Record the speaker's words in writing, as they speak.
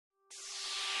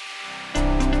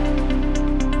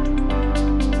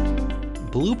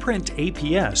Blueprint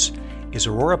APS is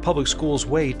Aurora Public Schools'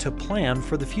 way to plan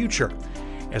for the future.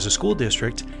 As a school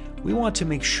district, we want to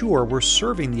make sure we're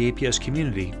serving the APS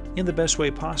community in the best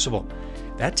way possible.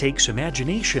 That takes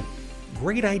imagination,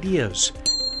 great ideas,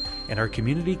 and our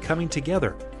community coming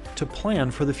together to plan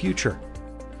for the future.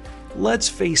 Let's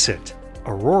face it,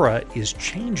 Aurora is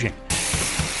changing.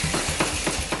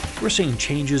 We're seeing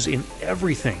changes in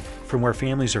everything, from where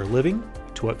families are living,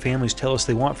 to what families tell us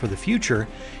they want for the future,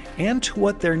 and to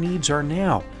what their needs are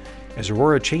now. As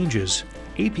Aurora changes,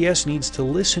 APS needs to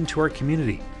listen to our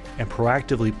community and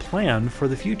proactively plan for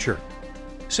the future.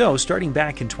 So, starting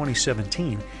back in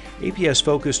 2017, APS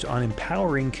focused on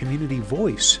empowering community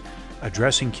voice,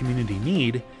 addressing community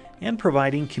need, and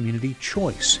providing community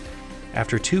choice.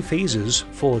 After 2 phases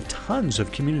full of tons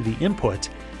of community input,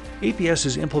 APS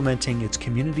is implementing its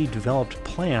community developed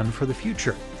plan for the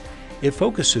future. It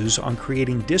focuses on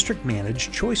creating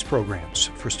district-managed choice programs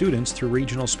for students through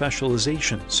regional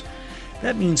specializations.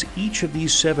 That means each of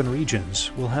these 7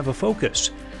 regions will have a focus.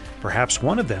 Perhaps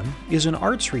one of them is an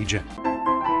arts region.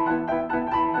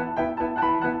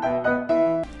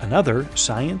 Another,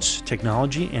 science,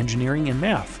 technology, engineering, and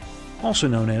math, also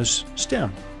known as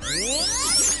STEM.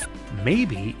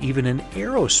 Maybe even an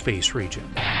aerospace region.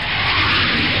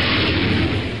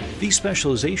 These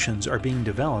specializations are being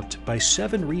developed by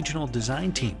 7 regional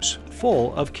design teams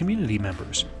full of community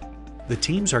members. The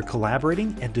teams are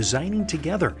collaborating and designing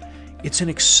together. It's an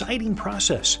exciting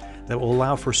process that will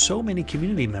allow for so many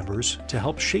community members to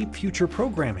help shape future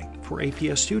programming for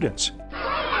APS students.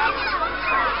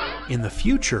 In the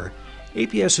future,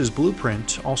 APS's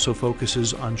Blueprint also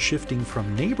focuses on shifting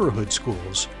from neighborhood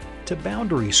schools to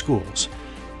boundary schools.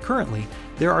 Currently,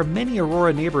 there are many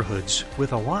Aurora neighborhoods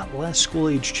with a lot less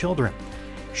school-age children.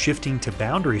 Shifting to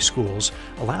boundary schools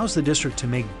allows the district to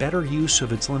make better use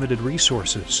of its limited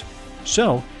resources.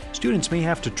 So, students may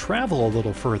have to travel a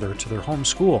little further to their home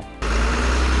school.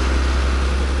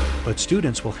 But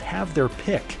students will have their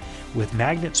pick with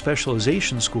magnet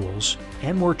specialization schools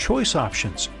and more choice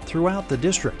options throughout the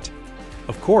district.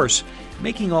 Of course,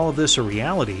 making all of this a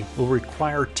reality will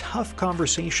require tough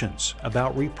conversations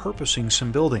about repurposing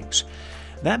some buildings.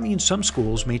 That means some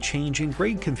schools may change in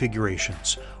grade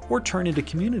configurations or turn into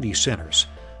community centers.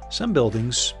 Some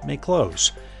buildings may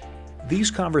close.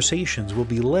 These conversations will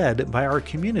be led by our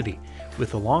community,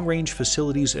 with the Long Range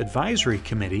Facilities Advisory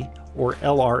Committee, or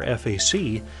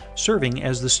LRFAC, serving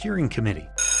as the steering committee.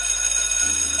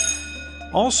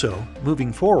 Also,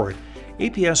 moving forward,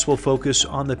 APS will focus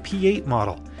on the P8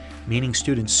 model, meaning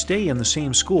students stay in the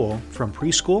same school from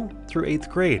preschool through 8th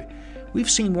grade. We've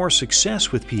seen more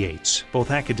success with P8s,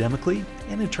 both academically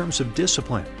and in terms of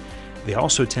discipline. They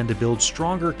also tend to build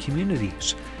stronger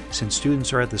communities, since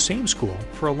students are at the same school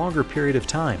for a longer period of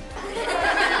time.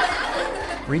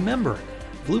 Remember,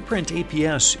 Blueprint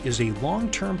APS is a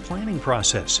long-term planning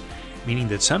process, meaning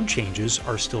that some changes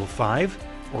are still 5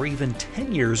 or even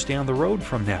 10 years down the road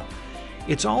from now.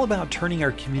 It's all about turning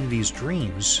our community's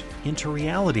dreams into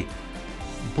reality.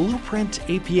 Blueprint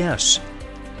APS,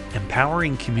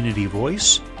 empowering community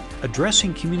voice,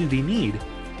 addressing community need,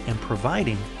 and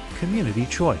providing community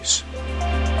choice.